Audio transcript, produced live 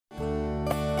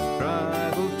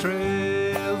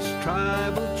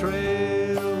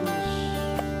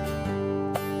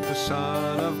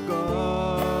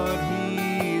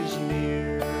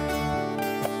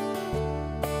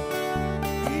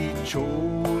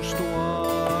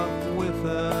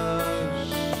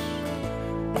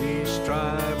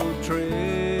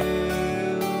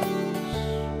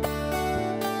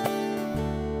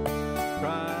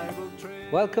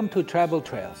Welcome to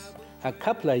TribalTrails. A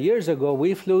couple of years ago,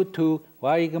 we flew to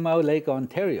Waigamau Lake,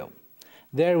 Ontario.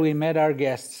 There we met our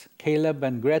guests, Caleb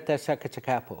and Greta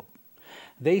Sakachekapo.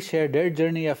 They shared their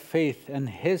journey of faith and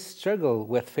his struggle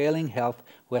with failing health,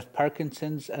 with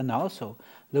Parkinson's, and also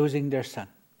losing their son.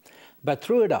 But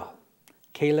through it all,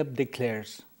 Caleb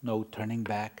declares, no turning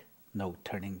back, no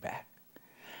turning back.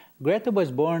 Greta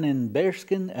was born in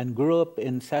Bearskin and grew up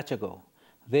in Sakachekapos.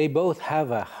 They both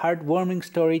have a heartwarming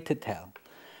story to tell.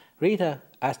 Rita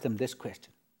asked them this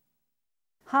question.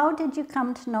 How did you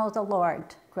come to know the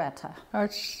Lord, Greta?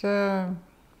 That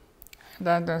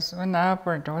was when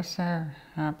Albert was there,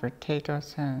 Albert Tate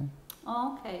was there.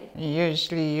 Okay. He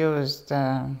usually used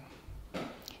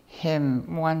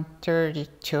hymn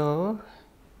 132.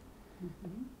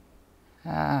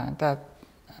 And at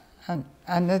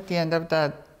the end of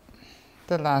that,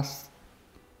 the last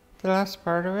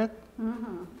part of it,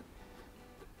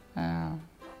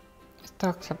 it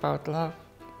talks about love.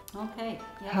 Okay.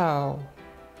 Yeah.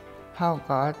 How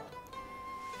God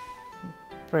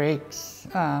breaks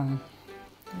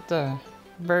the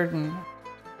burden.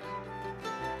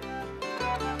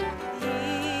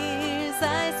 Years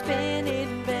I spent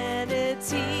in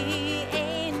vanity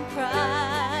and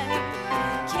pride,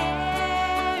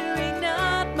 caring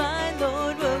not my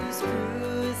Lord was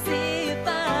crucified,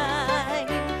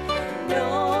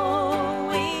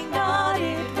 knowing not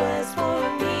it was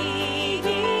for me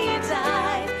He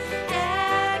died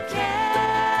at Calvary.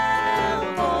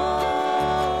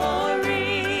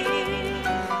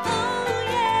 Oh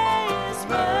yes,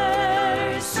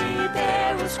 mercy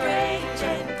there was great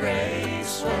and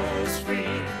grace was free.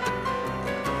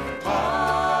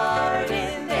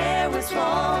 Pardon there was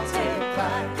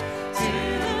multiplied to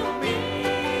me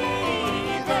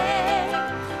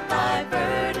there. My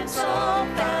burdens all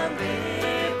found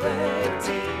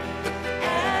liberty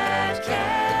at Calvary.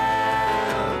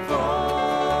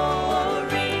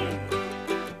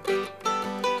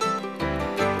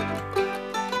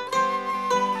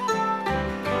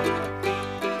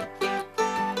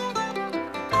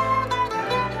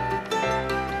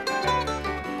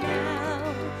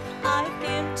 Now I've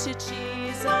been to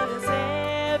Jesus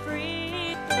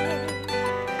every day.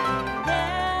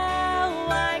 Now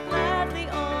I gladly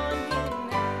on Him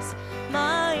as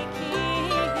my King.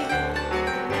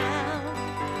 Now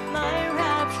my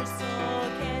rapture soul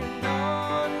can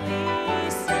only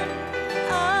sing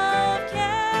of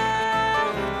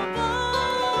Calvary.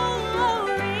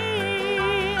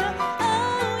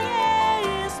 Oh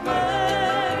yes,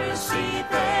 mercy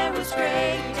there was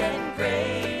great and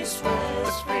grace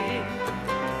was free.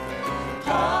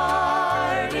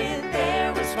 Pardon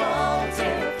there was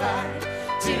multiplied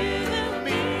to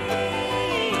me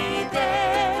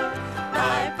there.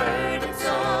 My burdens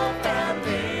all found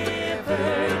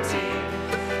liberty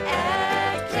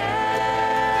at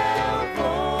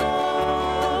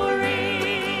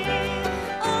Calvary.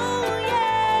 Oh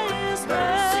yes,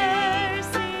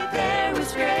 mercy there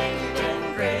was great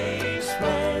and grace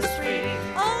was free.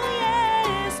 Oh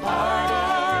yes,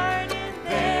 pardon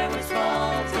there was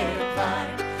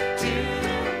multiplied to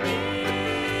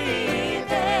me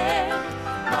there.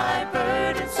 My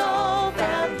burdens all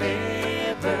found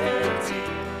liberty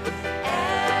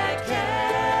at Calvary.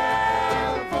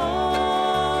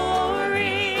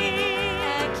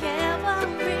 At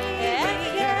Calvary.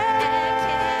 At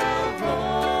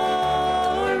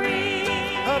Calvary.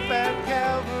 Up at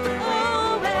Calvary.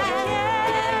 Oh, at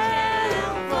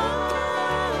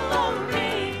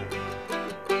Calvary.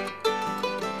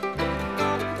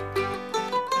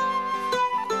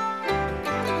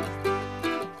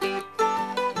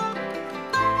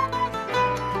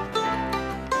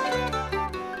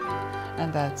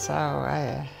 And that's how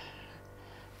I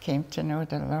came to know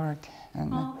the Lord,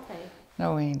 and Okay.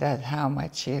 knowing that how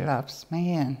much He loves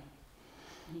me and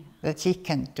that He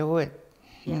can do it.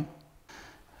 Yeah.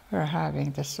 We're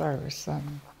having the service.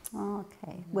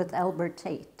 Okay. With Albert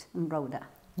Tate and Rhoda.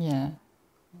 Yeah.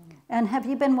 And have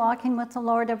you been walking with the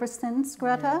Lord ever since,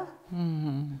 Greta?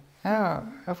 Oh,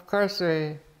 of course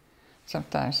we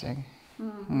sometimes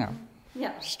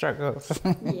Yeah. struggle.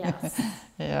 Yes.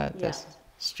 Yeah, just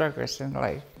struggles in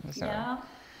life. So,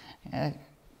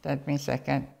 that means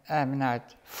I'm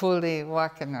not fully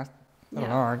walking with the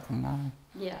Yeah. Lord.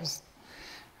 Yes.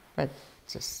 But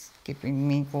just keeping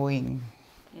me going.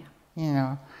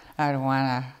 Yeah. I don't want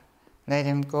to let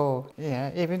Him go.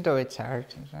 Yeah, even though it's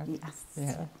hard. Yes.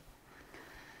 Yeah.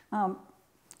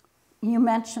 You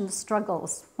mentioned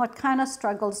struggles. What kind of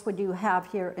struggles would you have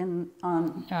here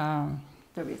on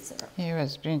the reserve? He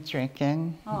was been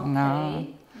drinking.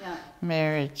 Okay. Yeah.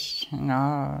 Marriage,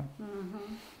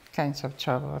 kinds of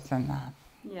troubles and that.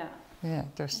 Yeah. Yeah,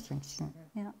 those things.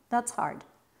 Yeah, that's hard.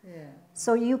 Yeah.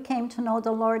 So you came to know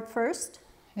the Lord first?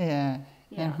 Yeah.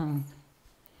 Yeah. Mhm.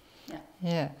 Yeah.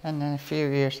 Yeah, and then a few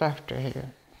years after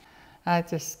here, I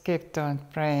just kept on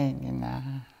praying, and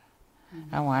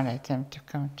I wanted him to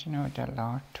come to know the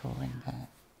Lord too.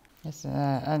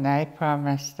 And I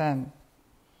promised then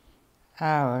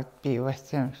I would be with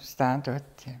him, stand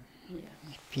with him,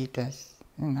 if he does,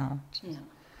 Yeah.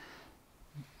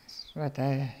 That's what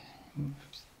I've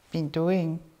been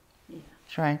doing,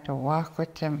 trying to walk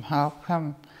with him, help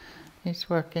him. He's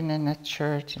working in a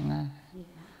church and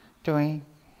doing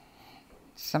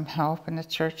some help in the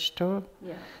church too.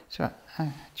 Yeah. So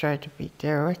I try to be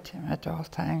there with him at all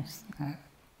times,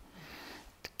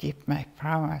 to keep my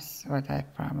promise, what I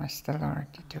promised the Lord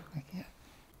to do. Yeah.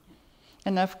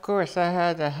 And of course, I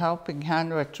had a helping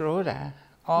hand with Rhoda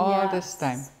all this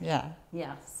time. Yeah.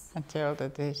 Yes. Until the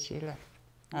day she left.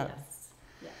 Yes.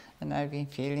 Yeah. And I've been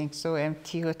feeling so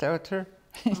empty without her.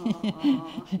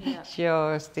 Yeah. She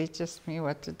always teaches me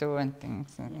what to do and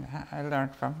things, and I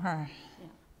learned from her.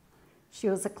 She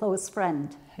was a close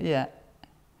friend. Yeah.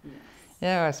 Yes.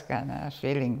 Yeah, I was kind of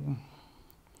feeling,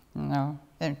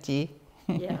 empty.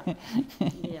 Yeah.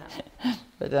 Yeah.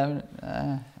 But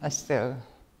I still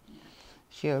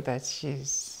feel that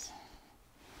she's,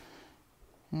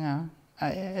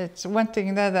 it's one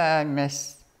thing that I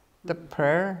miss, the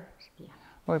prayer.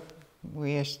 Yeah.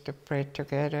 We used to pray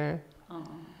together. Oh.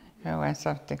 When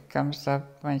something comes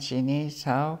up, when she needs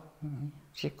help,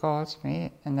 she calls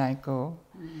me and I go.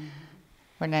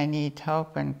 When I need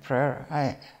help in prayer,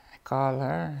 I call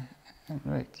her and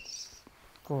we just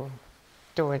go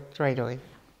do it right away.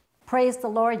 Praise the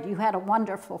Lord, you had a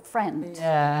wonderful friend.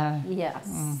 Yeah. Yes.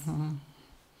 Mm-hmm.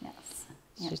 Yes.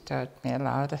 She taught me a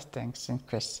lot of things in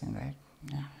Christian life.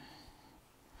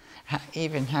 Yeah.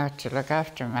 Even how to look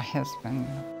after my husband.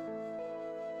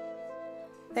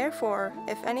 Therefore,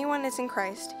 if anyone is in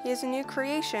Christ, he is a new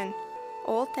creation.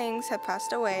 Old things have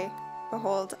passed away.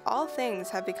 Behold, all things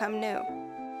have become new.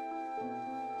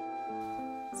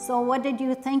 So what did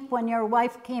you think when your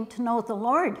wife came to know the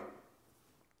Lord?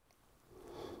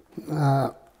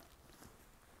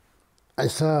 I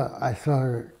saw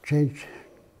her change,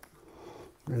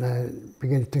 and I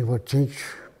began to think about change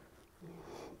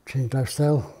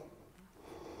lifestyle.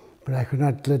 But I could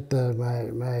not let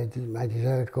my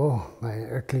desires go, my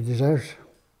earthly desires.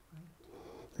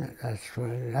 That's what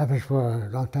it happens for a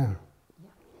long time.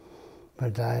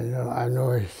 But I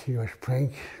know he was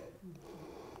praying,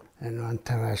 and one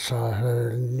time I saw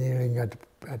her kneeling at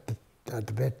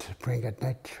the bed praying at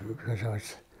night because I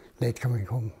was late coming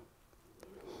home.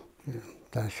 Yeah,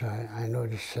 that's why I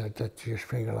noticed that she was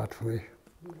praying a lot for me.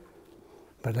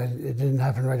 But it didn't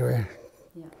happen right away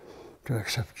to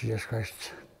accept Jesus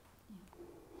Christ.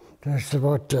 There's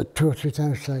about 2 or 3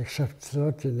 times I accepted the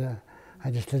Lord and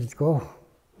I just let it go.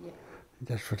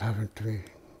 That's what happened to me.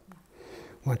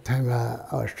 One time I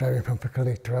was driving from Pickle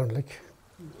Lake to Round Lake.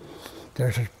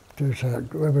 There's a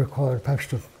river called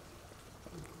Paxton.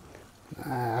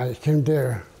 I came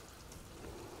there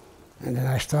and then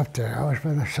I stopped there. I was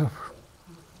by myself.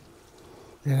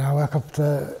 Then I walk up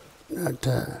the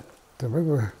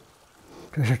river.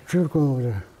 There's a trail going over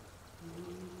there.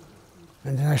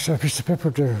 And then I saw a piece of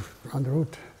paper there on the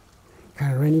road.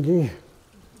 Kind of rainy day.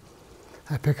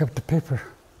 I pick up the paper.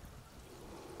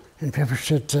 And the paper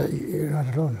said, "You're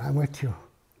not alone, I'm with you."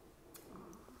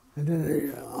 And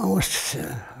then I almost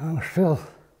fell.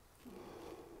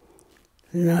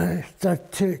 And I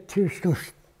started tears come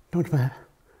to my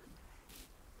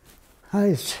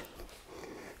eyes.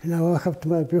 And I walk up to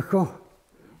my vehicle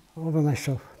all by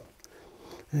myself.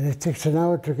 And it takes an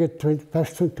hour to get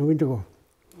past to Indigo.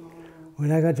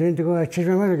 When I got to Indigo, I changed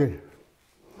my mind again.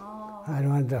 I don't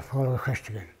want to follow Christ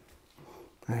again.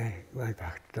 I went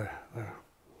back to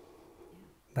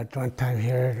But one time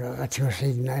here, I think it was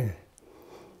 89,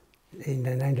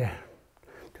 90, there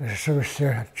was a service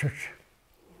there at church.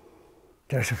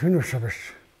 There was a funeral service.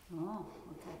 Oh,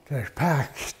 okay. There was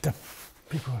packed, the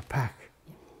people were packed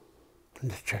in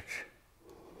the church.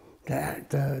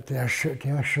 The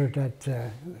usher that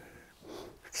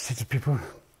city people,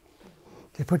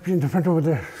 they put me in the front over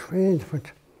there, way in the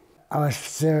front. I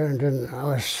was there and then I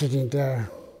was sitting there.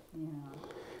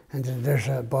 And then there's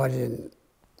a body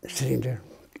sitting there.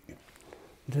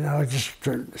 Then I was just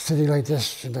sitting like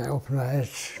this, and I opened my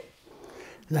eyes,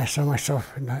 and I saw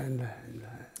myself in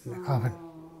the coffin.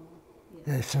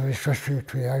 And somebody whispered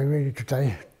to me, "Are you ready to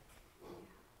die?"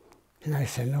 And I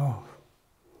said, "No,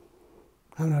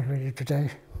 I'm not ready to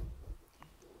die."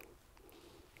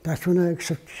 That's when I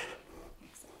accepted.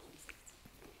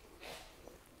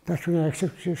 That's when I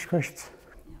accepted Jesus Christ.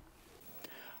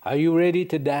 Are you ready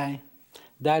to die?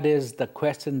 That is the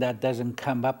question that doesn't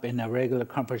come up in a regular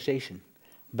conversation,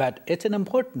 but it's an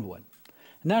important one.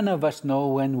 None of us know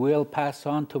when we'll pass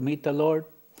on to meet the Lord.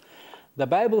 The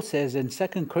Bible says in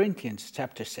 2 Corinthians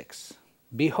chapter 6,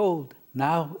 "Behold,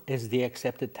 now is the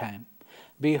accepted time.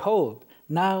 Behold,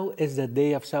 now is the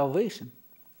day of salvation."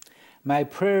 My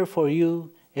prayer for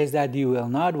you is that you will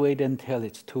not wait until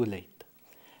it's too late.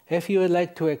 If you would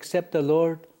like to accept the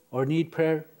Lord or need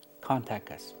prayer,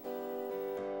 contact us.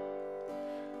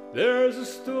 There's a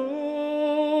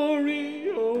story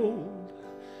old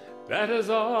that has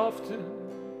often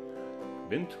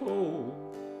been told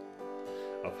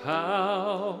of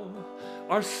how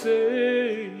our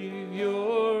Savior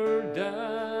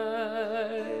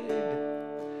died.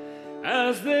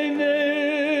 As they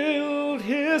nailed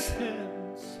his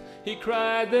hands, he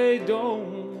cried, "They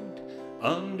don't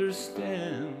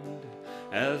understand,"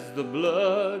 as the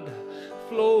blood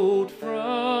flowed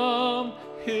from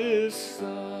his side.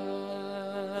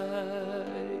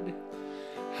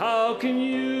 How can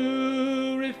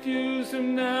you refuse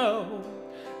him now?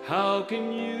 How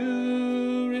can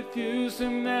you refuse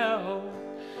him now?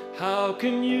 How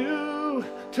can you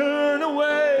turn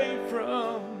away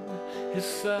from his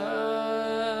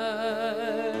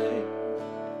side?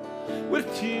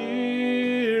 With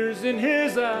tears in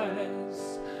his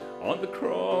eyes on the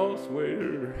cross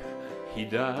where he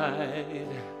died,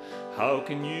 how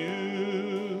can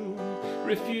you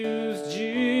refuse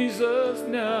Jesus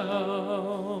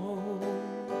now?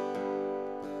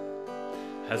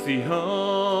 As he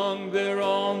hung there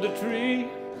on the tree,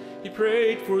 he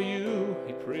prayed for you,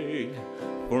 he prayed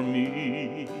for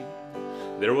me.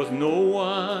 There was no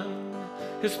one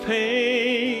his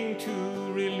pain to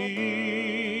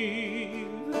relieve.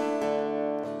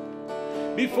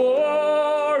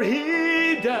 Before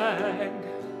he died,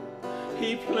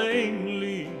 he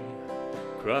plainly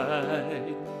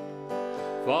cried,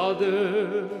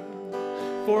 "Father,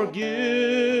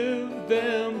 forgive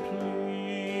them, please."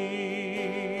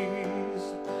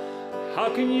 How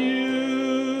can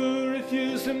you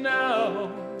refuse him now?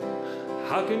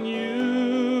 How can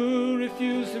you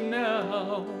refuse him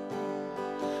now?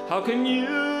 How can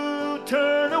you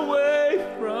turn away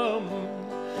from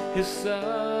his side?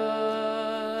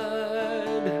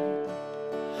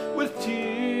 With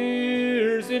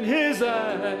tears in his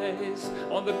eyes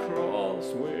on the cross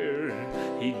where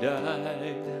he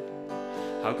died,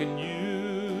 how can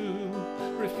you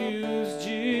refuse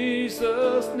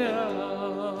Jesus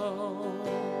now?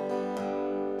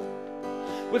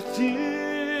 With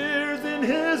tears in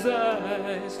his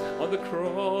eyes on the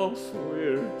cross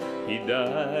where he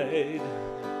died,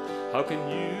 how can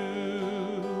you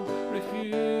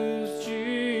refuse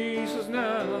Jesus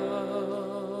now?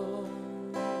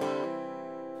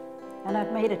 And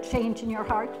it made a change in your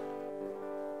heart?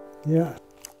 Yeah.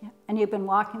 Yeah. And you've been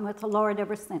walking with the Lord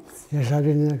ever since? Yes, I've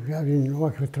been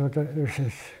working with the Lord ever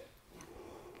since.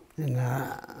 And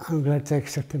I'm glad to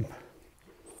accept him.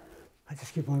 I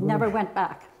just keep on going. Never went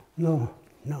back? No,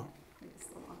 no.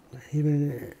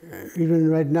 Even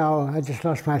right now, I just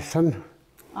lost my son.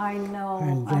 I know,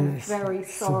 And, I'm very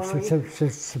sorry.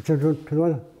 September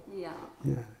 21. Yeah,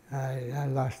 Yeah, I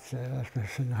lost my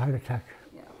son in a heart attack.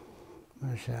 yeah.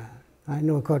 But, I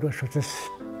know God was with us.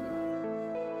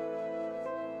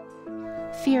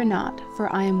 Fear not,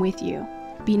 for I am with you.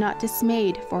 Be not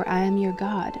dismayed, for I am your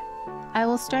God. I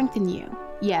will strengthen you.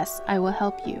 Yes, I will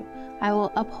help you. I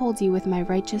will uphold you with my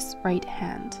righteous right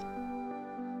hand.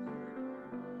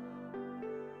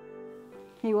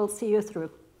 He will see you through.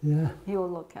 Yeah. He will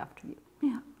look after you.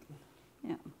 Yeah,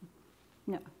 yeah,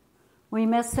 yeah. We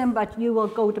miss him, but you will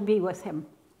go to be with him.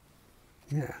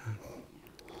 Yeah.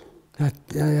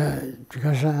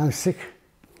 Because I'm sick,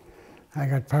 I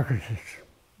got Parkinson's.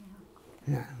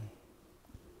 Yeah.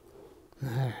 I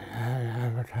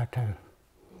have a hard time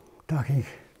talking.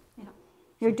 Yeah.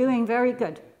 You're doing very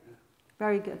good.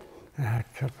 Very good. I had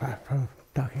from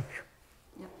talking.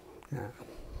 Yeah. Yeah.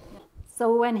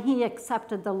 So when he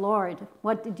accepted the Lord,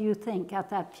 what did you think at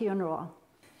that funeral?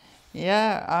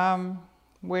 Yeah,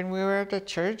 when we were at the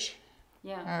church,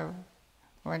 Yeah.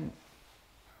 when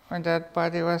that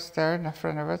body was there in the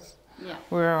front of us, Yeah.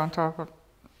 we were on top of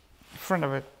front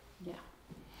of it, Yeah.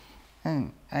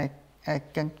 and I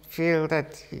can feel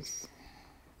that he's,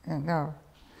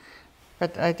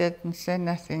 but I didn't say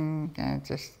nothing.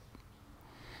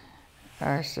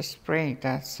 I was just praying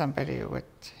that somebody would,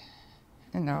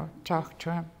 talk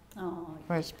to him. Oh,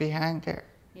 Who was behind there.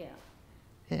 yeah.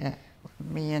 Yeah,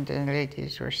 me and the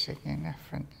ladies were sitting in the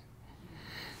front.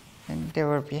 And they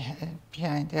were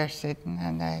behind there sitting,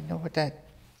 and I know that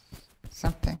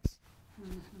something's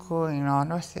going on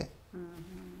with it.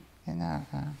 you know.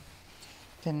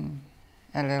 Then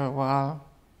a little while,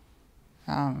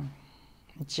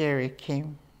 Jerry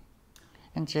came,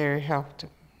 and Jerry helped him.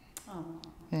 Oh.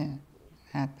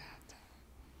 Yeah,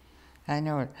 I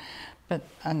know it. But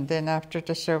and then after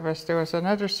the service, there was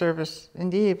another service in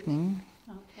the evening,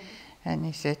 Okay. and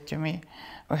he said to me,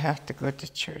 "We have to go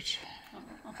to church.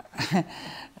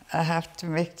 I have to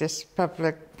make this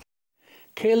public."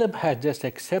 Caleb had just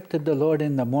accepted the Lord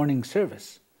in the morning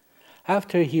service.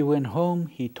 After he went home,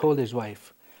 he told his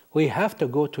wife, "We have to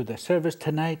go to the service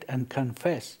tonight and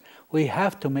confess. We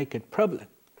have to make it public."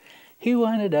 He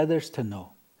wanted others to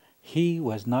know he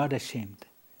was not ashamed.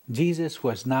 Jesus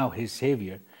was now his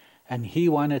Savior, and he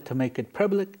wanted to make it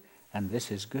public, and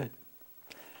this is good.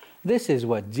 This is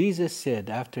what Jesus said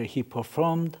after he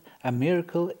performed a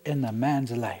miracle in a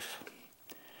man's life.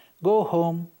 "Go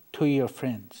home to your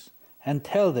friends and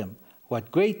tell them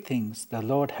what great things the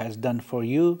Lord has done for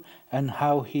you and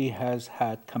how he has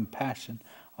had compassion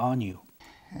on you."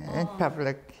 In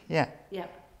public, yeah. Yeah.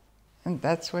 And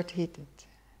that's what he did.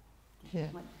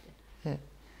 Yeah. Yeah.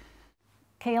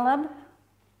 Caleb,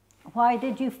 why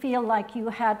did you feel like you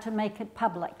had to make it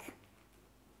public?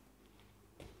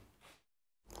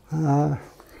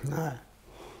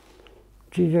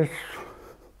 Jesus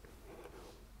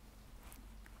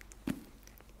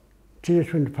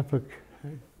went to public.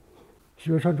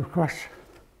 He was on the cross.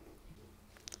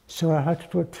 So I had to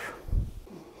do it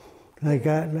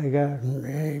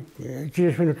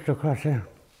Jesus went to the cross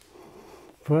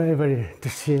for everybody to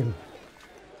see him.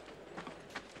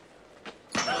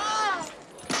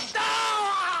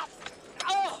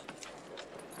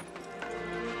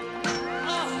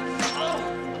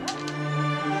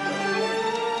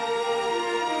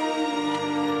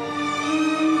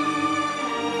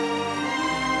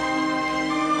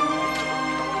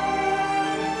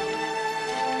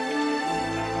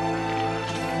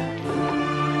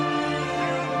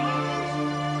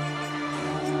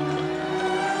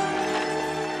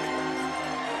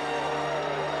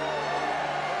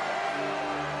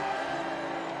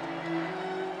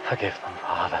 Forgive them,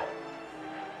 Father.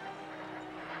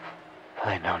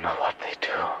 They don't know what they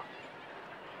do.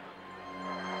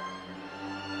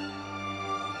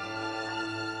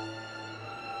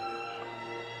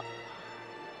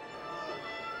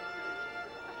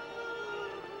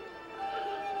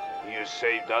 He has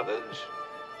saved others.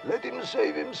 Let him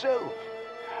save himself.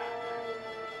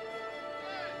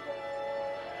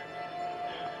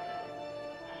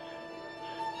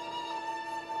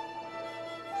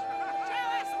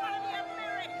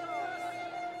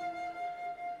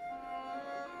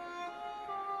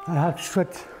 I have to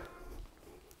sweat.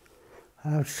 I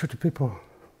have to sweat to people.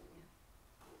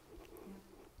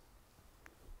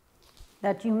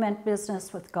 That you meant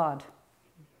business with God.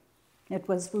 It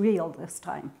was real this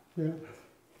time. Yeah.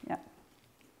 Yeah.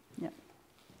 Yeah.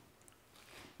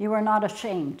 You were not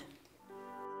ashamed.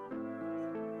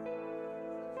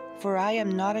 For I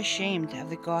am not ashamed of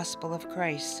the gospel of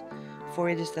Christ, for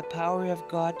it is the power of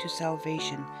God to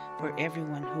salvation for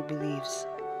everyone who believes.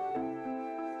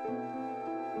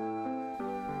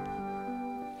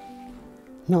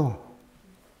 No.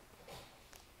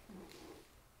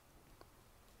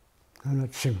 I'm not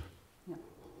ashamed. Yeah.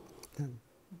 Yeah.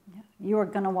 You are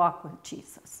going to walk with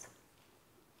Jesus.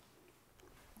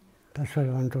 That's what I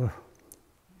want to do.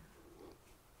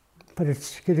 But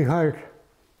it's getting hard.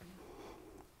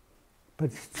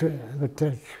 But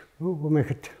we'll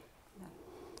make it. Yeah.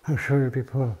 I'm sure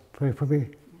people pray for me.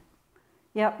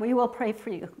 Yeah, we will pray for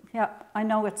you. Yeah, I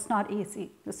know it's not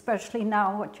easy, especially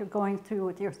now what you're going through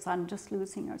with your son, just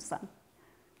losing your son.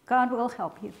 God will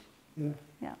help you. Yeah.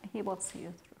 Yeah, he will see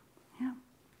you through. Yeah.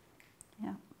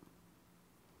 Yeah.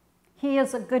 He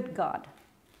is a good God.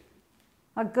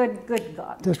 A good, good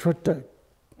God. That's what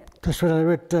I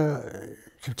read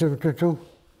September 22.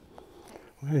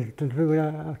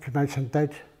 After my son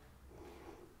died.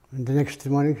 And the next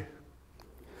morning,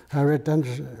 I read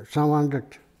Psalm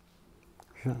 100.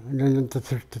 And then the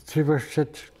three verse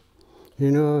said, "You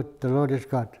know the Lord is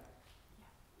God.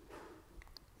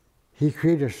 He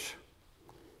created us,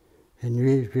 and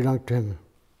we belong to Him.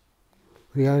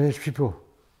 We are His people,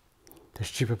 the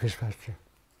sheep of His pasture."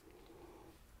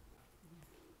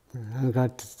 And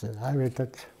God, I read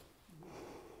that.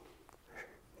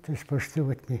 This verse still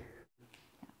with me.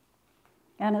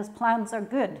 And His plans are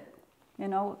good. You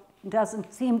know, it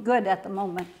doesn't seem good at the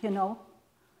moment, you know,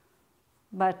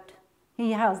 but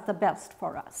He has the best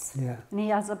for us. Yeah. And He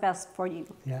has the best for you.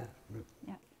 Yeah.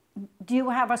 Yeah. Do you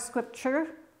have a scripture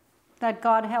that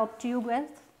God helped you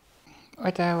with?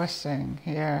 What I was saying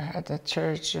here at the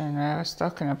church, and I was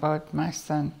talking about my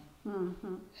son,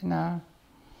 Mm-hmm. you know.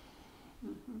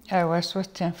 Mm-hmm. I was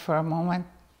with him for a moment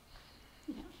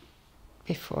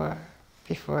before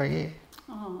he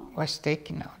was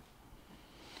taken out.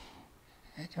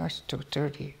 It was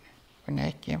 2:30 when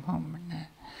I came home,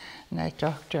 and I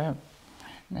talked to him,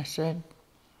 and I said,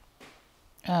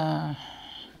 I'm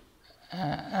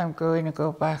going to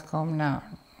go back home now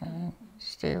and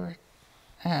stay with.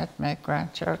 I had my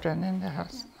grandchildren in the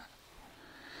house.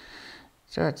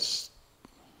 So it's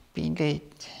been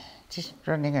late, just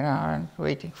running around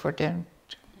waiting for them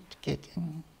to get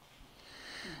in.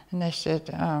 And I said,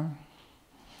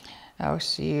 I'll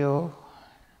see you.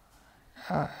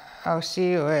 I'll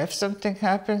see you if something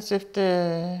happens, if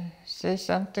they say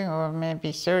something, or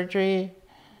maybe surgery.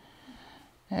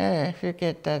 If you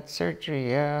get that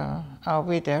surgery, I'll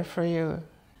be there for you.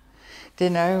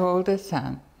 Then I hold his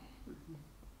hand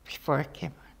before I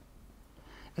came out.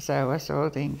 As I was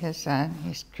holding his hand,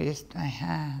 he squeezed my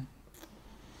hand.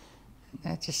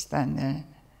 And I just stand there.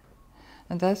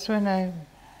 And that's when I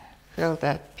felt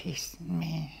that peace in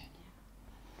me.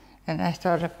 And I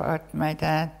thought about my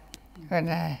dad when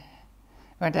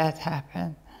that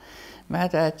happened. My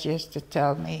dad used to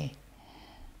tell me,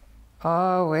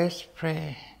 always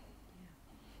pray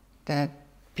that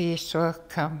peace will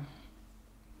come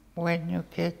when you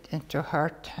get into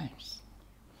hard times.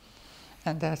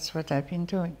 And that's what I've been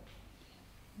doing.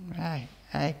 I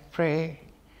pray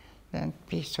that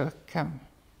peace will come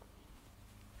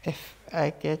if I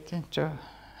get into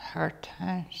hard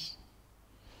times.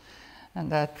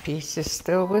 And that peace is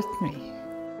still with me.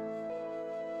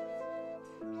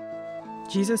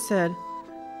 Jesus said,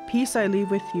 "Peace I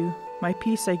leave with you, my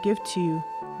peace I give to you.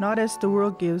 Not as the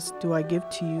world gives do I give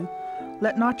to you.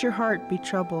 Let not your heart be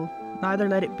troubled, neither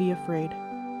let it be afraid."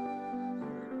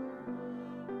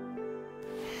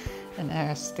 And I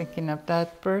was thinking of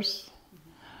that verse,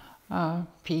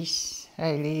 peace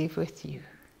I leave with you.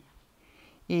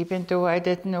 Even though I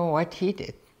didn't know what he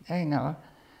did, I know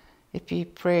if you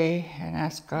pray and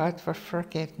ask God for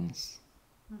forgiveness,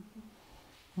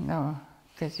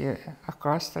 because you're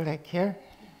across the lake here,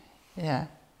 yeah,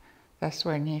 that's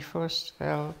when he first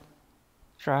fell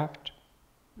trapped.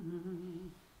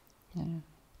 Yeah.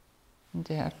 And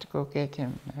they have to go get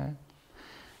him.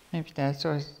 Maybe that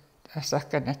was a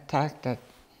second attack that,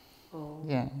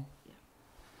 yeah,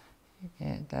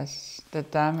 that's the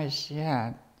damage he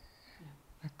had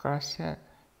across here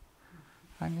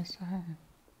on his hand.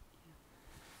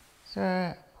 So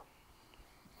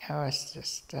I was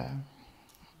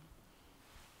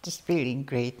just feeling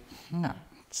great. No,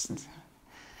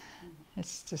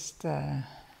 it's just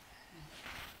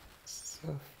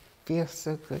feels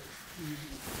so good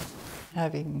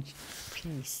having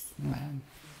peace, man.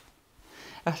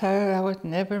 I thought I would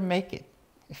never make it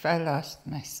if I lost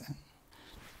my son,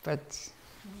 but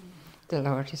the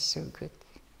Lord is so good.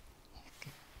 I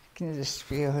can just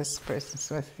feel His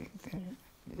presence with me.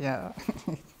 Yeah.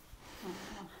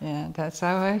 Yeah, that's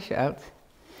how I felt.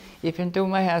 Even though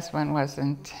my husband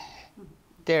wasn't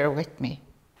there with me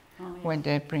when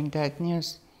they bring that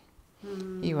news,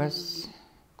 he was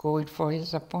going for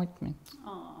his appointment.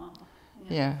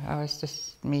 Yeah, I was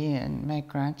just me and my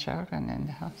grandchildren in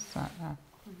the house.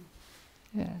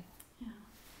 Yeah.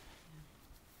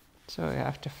 So I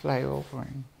have to fly over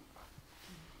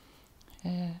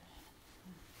and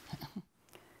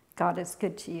God is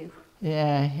good to you.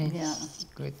 yeah, He's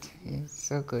good. He's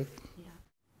so good.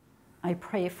 I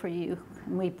pray for you.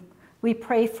 We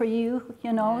pray for you,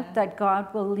 that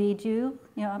God will lead you.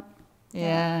 Yeah.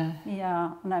 Yeah,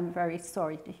 and I'm very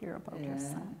sorry to hear about your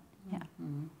son. Yeah.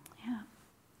 Yeah.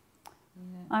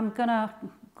 I'm going to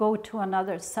go to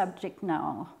another subject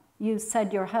now. You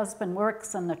said your husband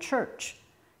works in the church.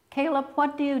 Caleb,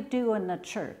 what do you do in the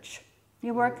church?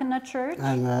 You work in the church?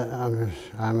 I'm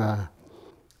a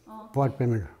board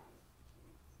member.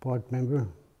 Board member?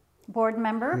 Board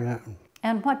member? Yeah.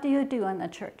 And what do you do in the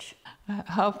church?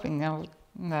 Helping out,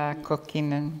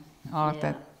 cooking and all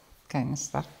that kind of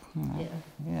stuff.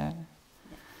 Yeah.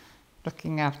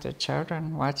 Looking after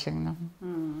children, watching them.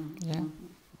 Yeah.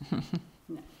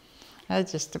 I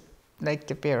just like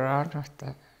to be around with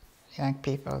the young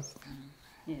people.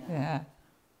 Yeah.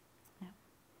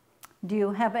 Do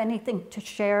you have anything to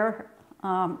share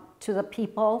to the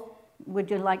people?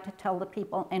 Would you like to tell the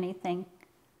people anything?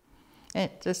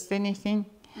 Just anything.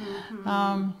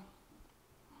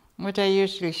 What I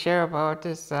usually share about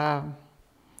is John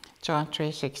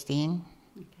 3:16,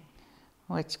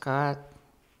 which God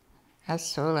has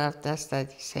so loved us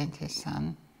that He sent His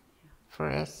Son for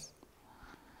us,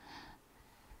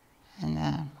 and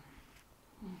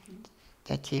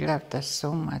that He loved us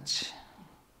so much,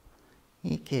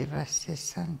 He gave us His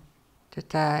Son to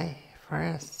die for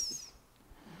us.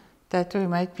 that we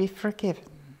might be forgiven,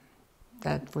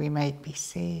 that we might be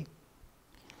saved.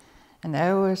 And I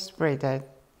always pray that,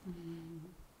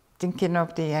 thinking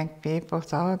of the young people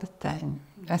all the time.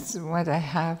 That's what I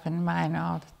have in mind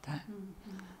all the time.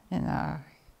 You know,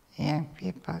 young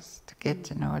people to get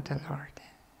to know the Lord.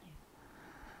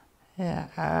 Yeah,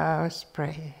 I always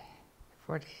pray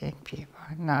for the young people,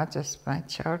 not just my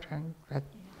children, but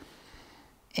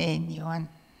anyone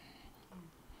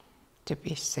to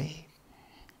be saved.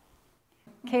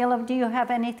 Caleb, do you have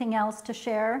anything else to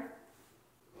share?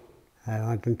 I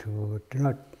want them to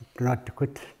not to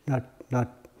quit, not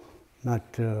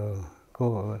to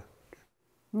go.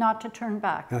 Not to turn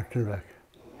back. Not to turn back.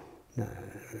 No,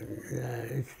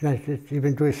 it's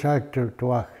even too hard to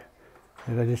walk,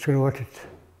 because it's going to worth it.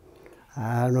 I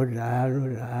have no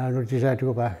desire to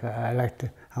go back. I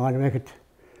want to make it,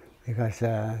 because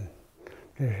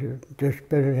there's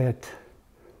better ahead.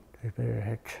 There's better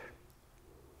ahead.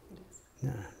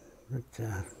 No, but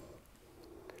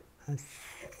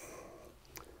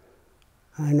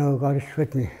I know God is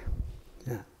with me.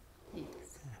 Yeah. Yes.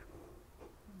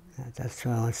 That's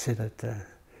why I want to say that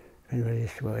if anybody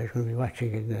is going to be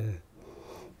watching it, then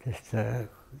just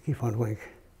keep on going.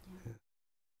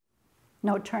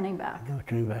 No turning back. No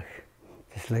turning back.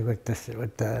 Just like what the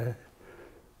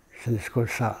Sunday school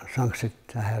song said,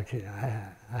 I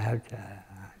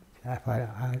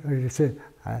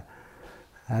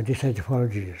decided to follow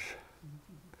Jesus.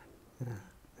 Yeah,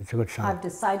 it's a good song. I've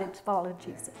decided to follow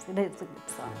Jesus. It is a good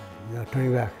song. No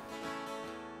turning back.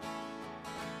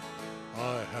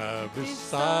 I have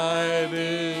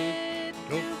decided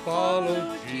to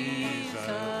follow Jesus.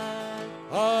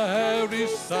 I have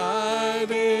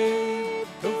decided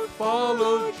to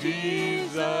follow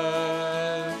Jesus.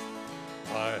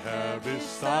 I have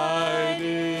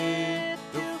decided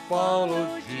to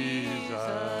follow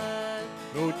Jesus.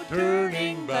 No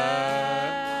turning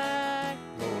back,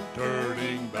 no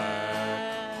turning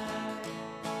back.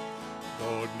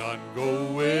 Though none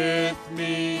go with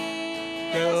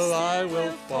me, till I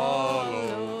will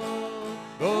follow.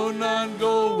 Though none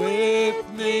go with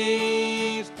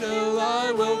me, still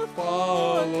I will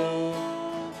follow.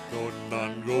 Though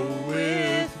none go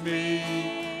with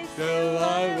me, still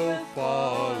I will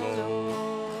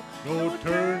follow. No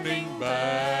turning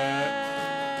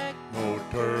back, no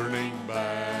turning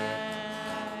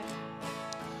back.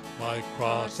 My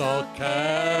cross I'll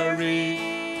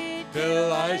carry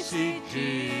till I see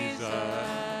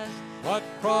Jesus. What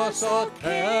cross I'll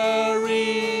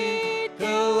carry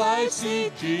till I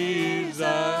see Jesus.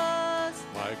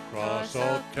 My cross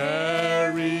I'll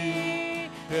carry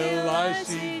till I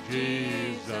see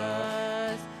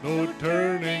Jesus. No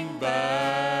turning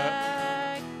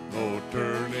back, no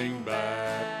turning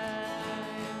back.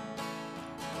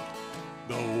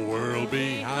 The world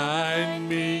behind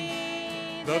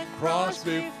me, the cross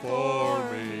before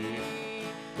me.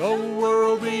 The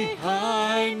world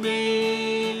behind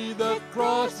me, the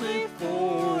cross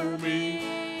before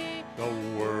me. The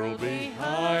world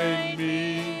behind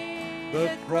me,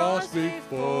 the cross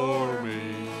before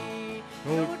me.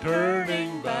 No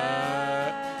turning back.